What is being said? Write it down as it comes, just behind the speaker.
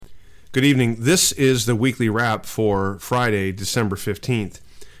Good evening. This is the weekly wrap for Friday, December 15th.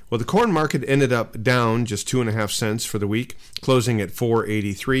 Well, the corn market ended up down just 2.5 cents for the week, closing at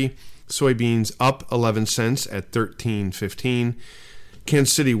 $4.83. Soybeans up 11 cents at $13.15.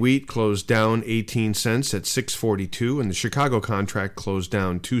 Kansas City wheat closed down 18 cents at $6.42, and the Chicago contract closed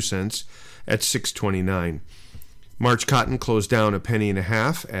down 2 cents at $6.29. March cotton closed down 1.5 pennies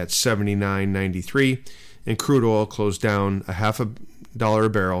at $79.93, and crude oil closed down $0.50 a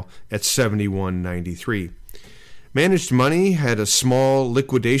barrel at $71.93. Managed Money had a small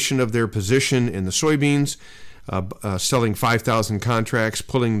liquidation of their position in the soybeans, selling 5,000 contracts,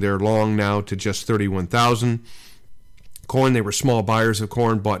 pulling their long now to just 31,000. Corn, they were small buyers of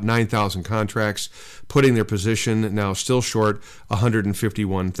corn, bought 9,000 contracts, putting their position now still short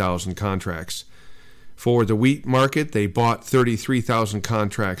 151,000 contracts. For the wheat market, they bought 33,000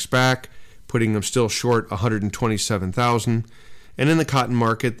 contracts back, putting them still short 127,000. And in the cotton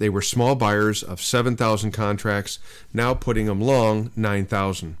market, they were small buyers of 7,000 contracts, now putting them long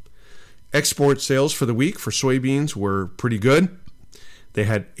 9,000. Export sales for the week for soybeans were pretty good. They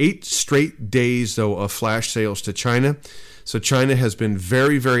had 8 straight days, though, of flash sales to China. So China has been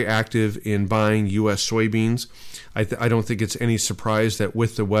very, very active in buying U.S. soybeans. I don't think it's any surprise that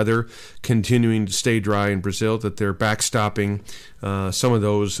with the weather continuing to stay dry in Brazil, that they're backstopping some of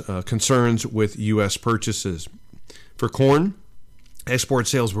those concerns with U.S. purchases. For corn, export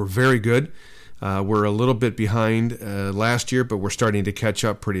sales were very good. We're a little bit behind last year, but we're starting to catch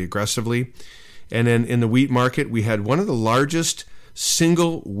up pretty aggressively. And then in the wheat market, we had one of the largest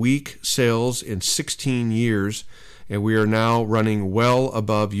single week sales in 16 years, and we are now running well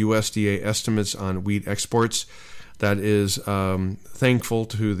above USDA estimates on wheat exports. That is thankful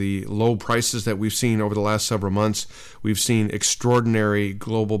to the low prices that we've seen over the last several months. We've seen extraordinary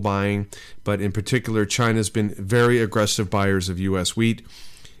global buying, but in particular, China's been very aggressive buyers of U.S. wheat.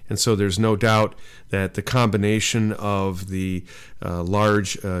 And so there's no doubt that the combination of the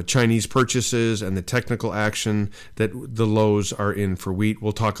large Chinese purchases and the technical action that the lows are in for wheat.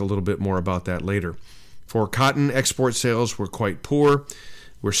 We'll talk a little bit more about that later. For cotton, export sales were quite poor.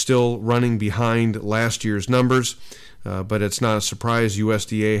 We're still running behind last year's numbers, but it's not a surprise.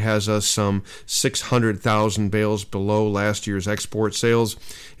 USDA has us some 600,000 bales below last year's export sales,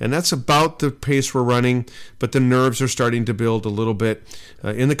 and that's about the pace we're running, but the nerves are starting to build a little bit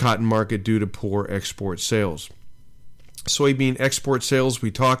in the cotton market due to poor export sales. Soybean export sales,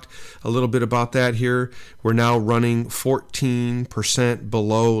 we talked a little bit about that here. We're now running 14%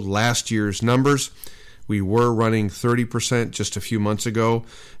 below last year's numbers. We were running 30% just a few months ago.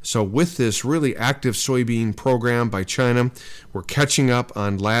 So with this really active soybean program by China, we're catching up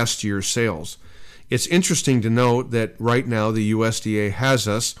on last year's sales. It's interesting to note that right now the USDA has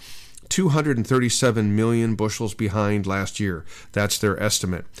us 237 million bushels behind last year. That's their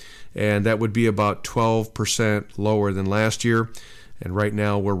estimate. And that would be about 12% lower than last year. And right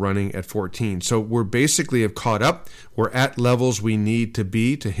now we're running at 14. So we're basically have caught up. We're at levels we need to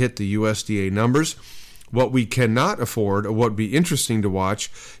be to hit the USDA numbers. What we cannot afford, or what would be interesting to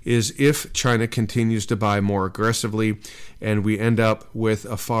watch, is if China continues to buy more aggressively and we end up with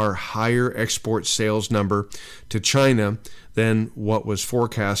a far higher export sales number to China than what was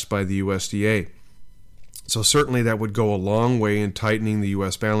forecast by the USDA. So certainly that would go a long way in tightening the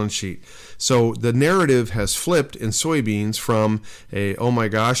U.S. balance sheet. So the narrative has flipped in soybeans from oh my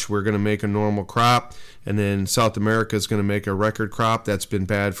gosh, we're going to make a normal crop, and then South America is going to make a record crop that's been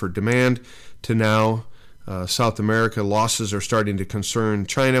bad for demand, to now South America losses are starting to concern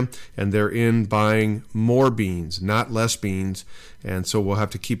China, and they're in buying more beans, not less beans. And so we'll have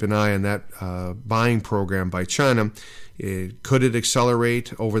to keep an eye on that buying program by China. Could it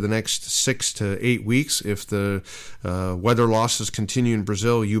accelerate over the next 6 to 8 weeks if the weather losses continue in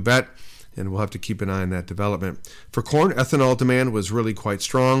Brazil? You bet. And we'll have to keep an eye on that development. For corn, ethanol demand was really quite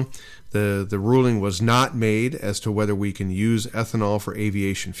strong. The ruling was not made as to whether we can use ethanol for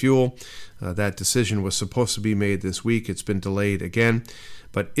aviation fuel. That decision was supposed to be made this week. It's been delayed again.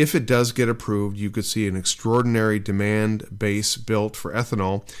 But if it does get approved, you could see an extraordinary demand base built for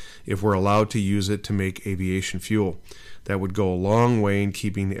ethanol if we're allowed to use it to make aviation fuel. That would go a long way in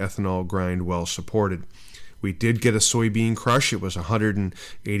keeping the ethanol grind well supported. We did get a soybean crush. It was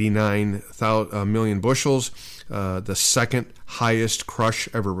 189 million bushels, the second highest crush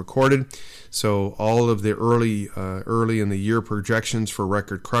ever recorded. So all of the early in the year projections for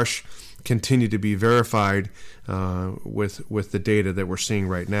record crush continue to be verified with the data that we're seeing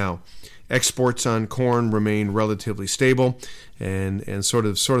right now. Exports on corn remain relatively stable, and sort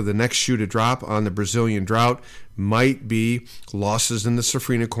of the next shoe to drop on the Brazilian drought might be losses in the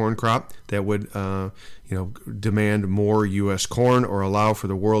safrinha corn crop that would demand more U.S. corn, or allow for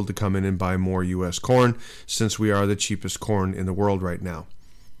the world to come in and buy more U.S. corn, since we are the cheapest corn in the world right now.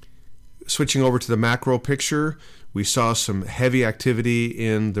 Switching over to the macro picture, we saw some heavy activity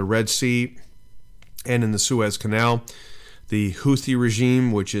in the Red Sea and in the Suez Canal. The Houthi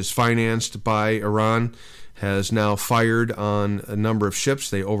regime, which is financed by Iran, has now fired on a number of ships.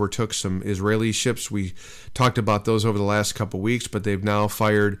 They overtook some Israeli ships. We talked about those over the last couple of weeks, but they've now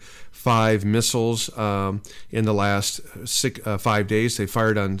fired 5 missiles in the last 5 days. They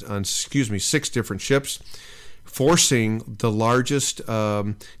fired on 6 different ships, forcing the largest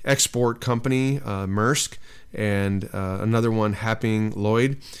export company, Maersk, and another one,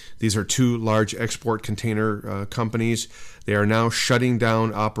 Hapag-Lloyd. These are 2 large export container companies. They are now shutting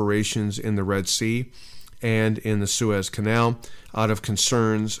down operations in the Red Sea and in the Suez Canal out of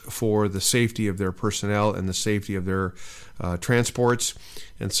concerns for the safety of their personnel and the safety of their transports.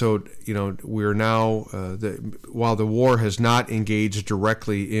 And so, we're now, while the war has not engaged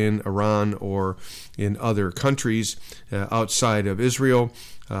directly in Iran or in other countries outside of Israel,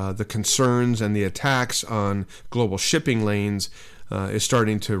 the concerns and the attacks on global shipping lanes is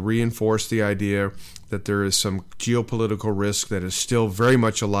starting to reinforce the idea that there is some geopolitical risk that is still very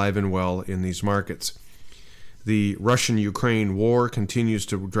much alive and well in these markets. The Russian-Ukraine war continues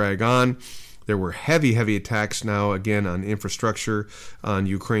to drag on. There were heavy attacks now again on infrastructure, on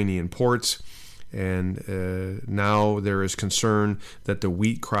Ukrainian ports, and now there is concern that the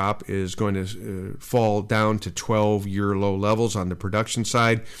wheat crop is going to fall down to 12-year low levels on the production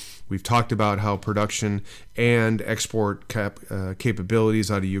side. We've talked about how production and export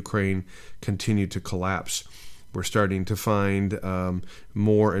capabilities out of Ukraine continue to collapse. We're starting to find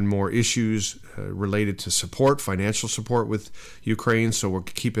more and more issues related to support, financial support with Ukraine, so we'll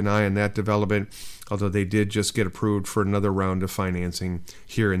keep an eye on that development, although they did just get approved for another round of financing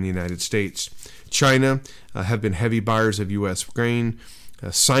here in the United States. China have been heavy buyers of U.S. grain.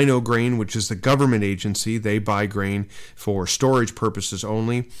 Sino Grain, which is the government agency, they buy grain for storage purposes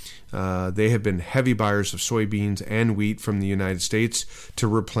only. They have been heavy buyers of soybeans and wheat from the United States to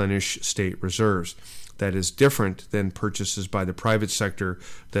replenish state reserves. That is different than purchases by the private sector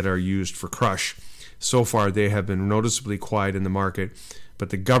that are used for crush. So far, they have been noticeably quiet in the market,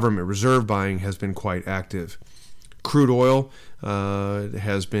 but the government reserve buying has been quite active. Crude oil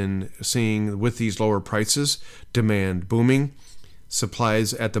has been seeing, with these lower prices, demand booming.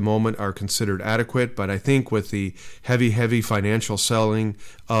 Supplies at the moment are considered adequate, but I think with the heavy financial selling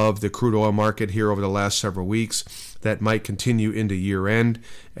of the crude oil market here over the last several weeks, that might continue into year end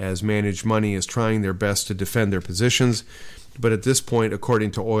as managed money is trying their best to defend their positions. But at this point,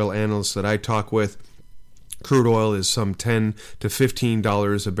 according to oil analysts that I talk with, crude oil is some $10 to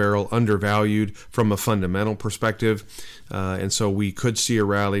 $15 a barrel undervalued from a fundamental perspective. And so we could see a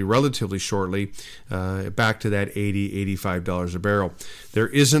rally relatively shortly back to that $80, $85 a barrel. There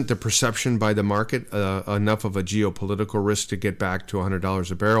isn't the perception by the market enough of a geopolitical risk to get back to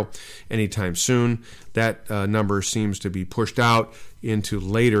 $100 a barrel anytime soon. That number seems to be pushed out into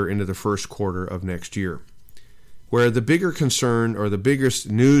the first quarter of next year. Where the bigger concern or the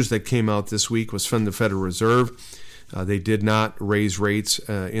biggest news that came out this week was from the Federal Reserve. They did not raise rates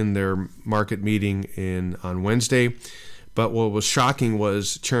in their market meeting on Wednesday. But what was shocking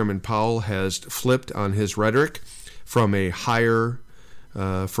was Chairman Powell has flipped on his rhetoric from a higher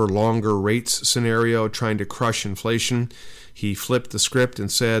for longer rates scenario, trying to crush inflation. He flipped the script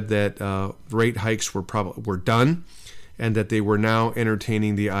and said that rate hikes were done, and that they were now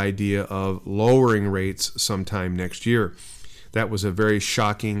entertaining the idea of lowering rates sometime next year. That was a very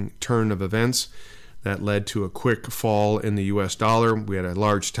shocking turn of events that led to a quick fall in the U.S. dollar. We had a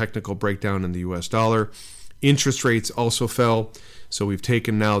large technical breakdown in the U.S. dollar. Interest rates also fell, so we've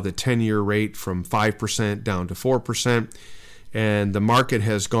taken now the 10-year rate from 5% down to 4%, and the market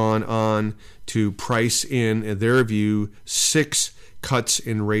has gone on to price in their view, 6 cuts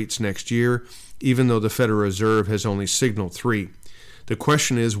in rates next year, even though the Federal Reserve has only signaled 3. The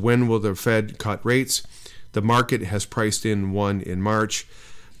question is, when will the Fed cut rates? The market has priced in 1 in March.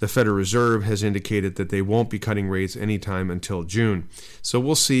 The Federal Reserve has indicated that they won't be cutting rates anytime until June. So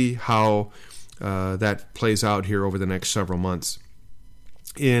we'll see how that plays out here over the next several months.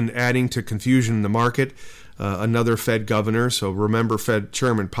 In adding to confusion in the market, another Fed governor, so remember Fed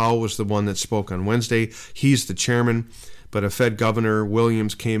Chairman Powell was the one that spoke on Wednesday. He's the chairman. but a Fed Governor,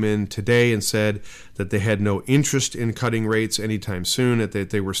 Williams, came in today and said that they had no interest in cutting rates anytime soon, that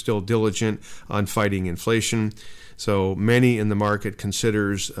they were still diligent on fighting inflation. So many in the market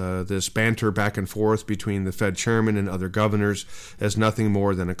considers this banter back and forth between the Fed chairman and other governors as nothing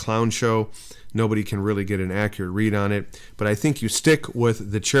more than a clown show. Nobody can really get an accurate read on it. But I think you stick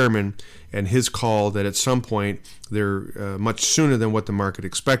with the chairman and his call that at some point, much sooner than what the market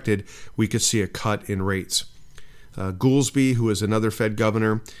expected, we could see a cut in rates. Goolsbee, who is another Fed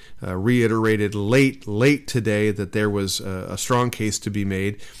governor, reiterated late today that there was a strong case to be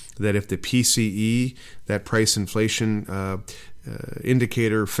made that if the PCE, that price inflation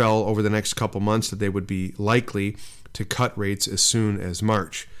indicator, fell over the next couple months, that they would be likely to cut rates as soon as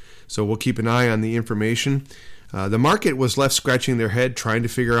March. So we'll keep an eye on the information. The market was left scratching their head trying to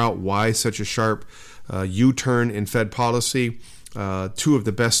figure out why such a sharp U-turn in Fed policy. Two of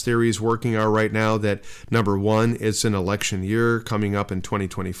the best theories working are right now that, number one, it's an election year coming up in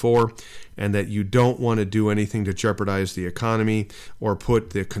 2024, and that you don't want to do anything to jeopardize the economy or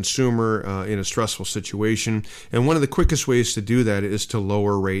put the consumer in a stressful situation. And one of the quickest ways to do that is to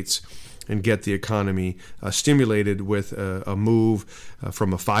lower rates and get the economy stimulated with a move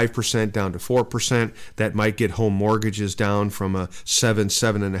from a 5% down to 4%. That might get home mortgages down from a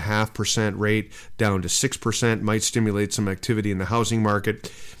 7.5% rate down to 6%, might stimulate some activity in the housing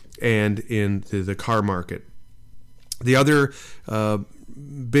market and in the car market. The other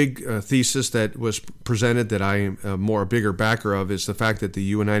big thesis that was presented that I am a bigger backer of is the fact that the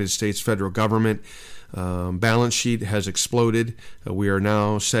United States federal government balance sheet has exploded. We are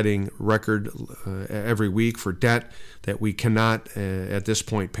now setting record every week for debt that we cannot at this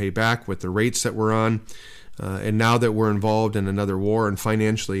point pay back with the rates that we're on. And now that we're involved in another war and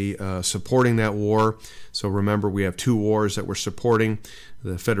financially supporting that war, so remember we have two wars that we're supporting.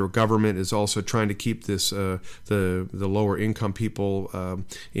 The federal government is also trying to keep this the lower income people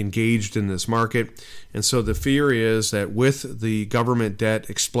engaged in this market. And so the fear is that with the government debt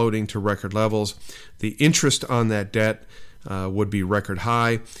exploding to record levels, the interest on that debt would be record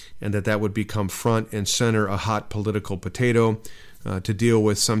high, and that would become front and center a hot political potato to deal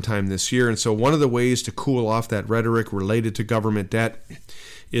with sometime this year. And so one of the ways to cool off that rhetoric related to government debt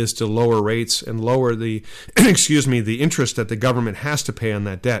is to lower rates and lower the the interest that the government has to pay on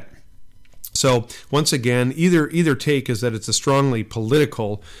that debt. So once again, either take is that it's a strongly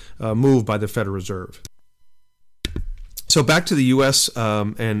political move by the Federal Reserve. So back to the U.S.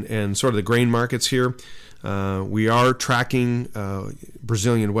 And sort of the grain markets here. We are tracking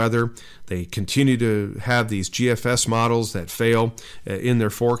Brazilian weather. They continue to have these GFS models that fail in their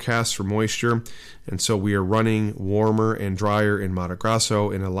forecasts for moisture. And so we are running warmer and drier in Mato Grosso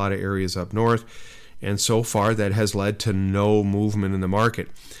in a lot of areas up north. And so far that has led to no movement in the market.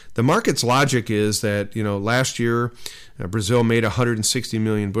 The market's logic is that, last year Brazil made 160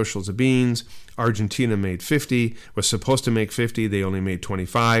 million bushels of beans. Argentina made 50, was supposed to make 50. They only made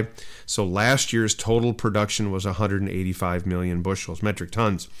 25. So last year's total production was 185 million metric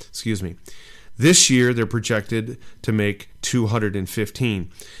tons. This year they're projected to make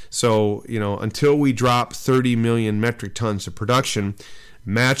 215. So, until we drop 30 million metric tons of production,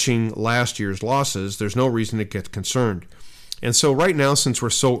 matching last year's losses, there's no reason to get concerned. And so right now, since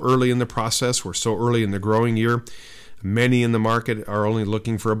we're so early in the process, we're so early in the growing year, many in the market are only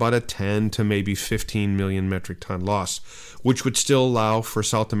looking for about a 10 to maybe 15 million metric ton loss, which would still allow for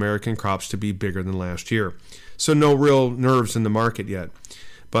South American crops to be bigger than last year. So no real nerves in the market yet.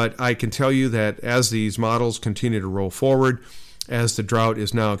 But I can tell you that as these models continue to roll forward, as the drought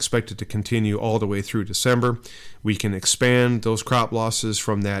is now expected to continue all the way through December, we can expand those crop losses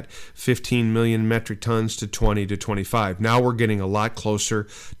from that 15 million metric tons to 20 to 25. Now we're getting a lot closer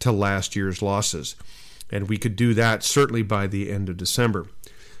to last year's losses. And we could do that certainly by the end of December.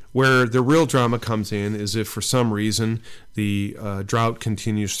 Where the real drama comes in is if for some reason the drought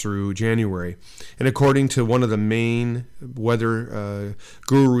continues through January. And according to one of the main weather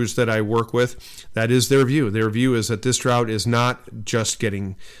gurus that I work with, that is their view. Their view is that this drought is not just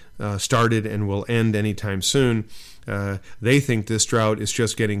getting started and will end anytime soon. They think this drought is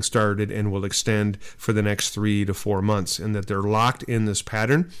just getting started and will extend for the next 3 to 4 months, and that they're locked in this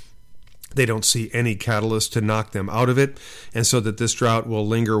pattern. They don't see any catalyst to knock them out of it, and so that this drought will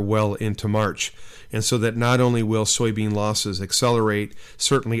linger well into March. And so that not only will soybean losses accelerate,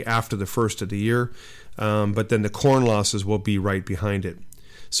 certainly after the first of the year, but then the corn losses will be right behind it.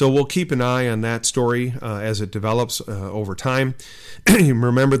 So we'll keep an eye on that story as it develops over time.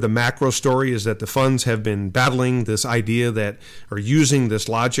 Remember, the macro story is that the funds have been battling this idea that, or using this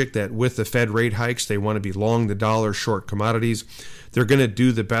logic that with the Fed rate hikes, they want to be long the dollar, short commodities. They're going to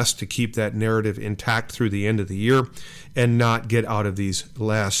do the best to keep that narrative intact through the end of the year and not get out of these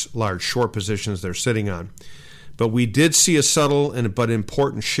last large short positions they're sitting on. But we did see a subtle but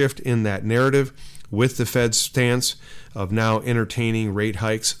important shift in that narrative with the Fed's stance of now entertaining rate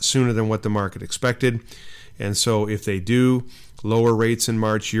hikes sooner than what the market expected. And so if they do lower rates in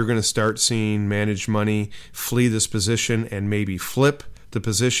March, you're going to start seeing managed money flee this position and maybe flip the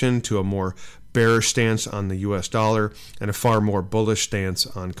position to a more bearish stance on the US dollar and a far more bullish stance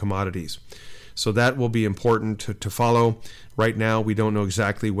on commodities. So that will be important to follow. Right now, we don't know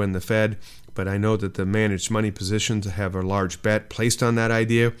exactly when the Fed, but I know that the managed money positions have a large bet placed on that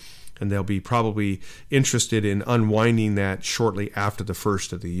idea, and they'll be probably interested in unwinding that shortly after the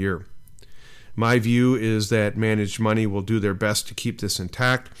first of the year. My view is that managed money will do their best to keep this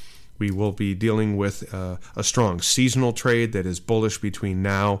intact. We will be dealing with a strong seasonal trade that is bullish between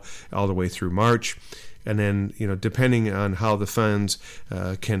now all the way through March. And then, depending on how the funds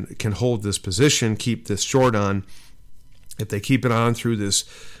can hold this position, keep this short on, if they keep it on through this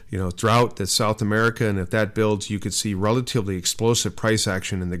drought that's South America, and if that builds, you could see relatively explosive price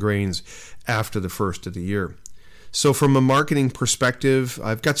action in the grains after the first of the year. So from a marketing perspective,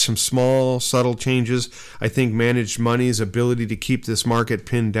 I've got some small, subtle changes. I think managed money's ability to keep this market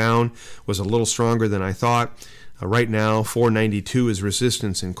pinned down was a little stronger than I thought. Right now, 492 is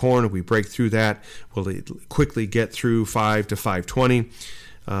resistance in corn. If we break through that, we'll quickly get through 5 to 520.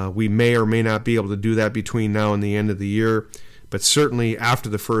 We may or may not be able to do that between now and the end of the year, but certainly after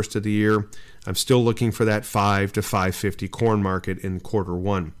the first of the year, I'm still looking for that 5 to 550 corn market in quarter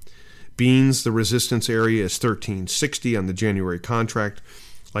one. Beans, the resistance area is 1360 on the January contract.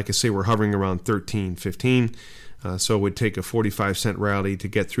 Like I say, we're hovering around 1315. So it would take a 45-cent rally to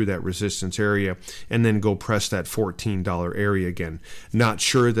get through that resistance area and then go press that $14 area again. Not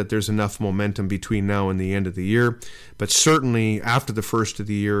sure that there's enough momentum between now and the end of the year, but certainly after the first of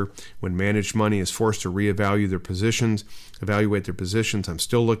the year, when managed money is forced to evaluate their positions, I'm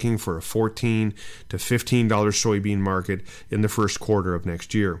still looking for a $14 to $15 soybean market in the first quarter of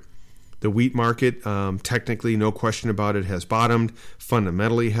next year. The wheat market, technically, no question about it, has bottomed,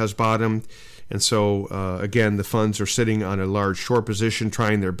 fundamentally has bottomed. And so, again, the funds are sitting on a large short position,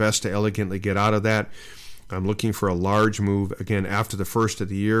 trying their best to elegantly get out of that. I'm looking for a large move, again, after the first of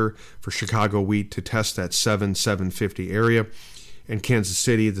the year for Chicago wheat to test that $7.50 area, and Kansas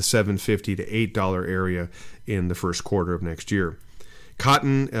City, the $7.50 to $8 area in the first quarter of next year.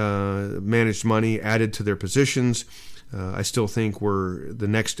 Cotton, managed money added to their positions. I still think the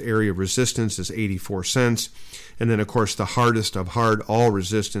next area of resistance is 84 cents. And then, of course, the hardest of hard, all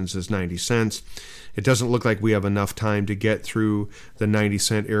resistance is 90 cents. It doesn't look like we have enough time to get through the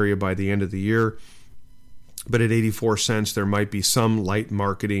 90-cent area by the end of the year. But at 84 cents, there might be some light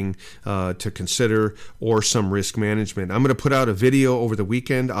marketing to consider or some risk management. I'm going to put out a video over the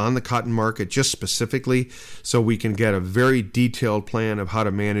weekend on the cotton market just specifically so we can get a very detailed plan of how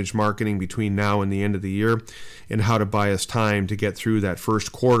to manage marketing between now and the end of the year and how to buy us time to get through that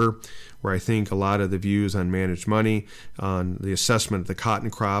first quarter, where I think a lot of the views on managed money, on the assessment of the cotton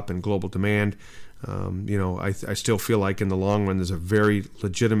crop and global demand, I still feel like in the long run there's a very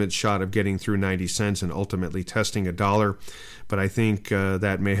legitimate shot of getting through 90 cents and ultimately testing $1. But I think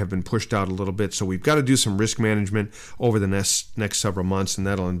that may have been pushed out a little bit. So we've got to do some risk management over the next several months, and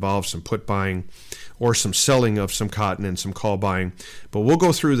that'll involve some put buying or some selling of some cotton and some call buying. But we'll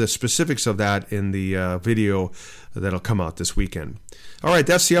go through the specifics of that in the video that'll come out this weekend. All right,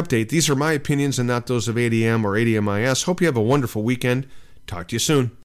 that's the update. These are my opinions and not those of ADM or ADMIS. Hope you have a wonderful weekend. Talk to you soon.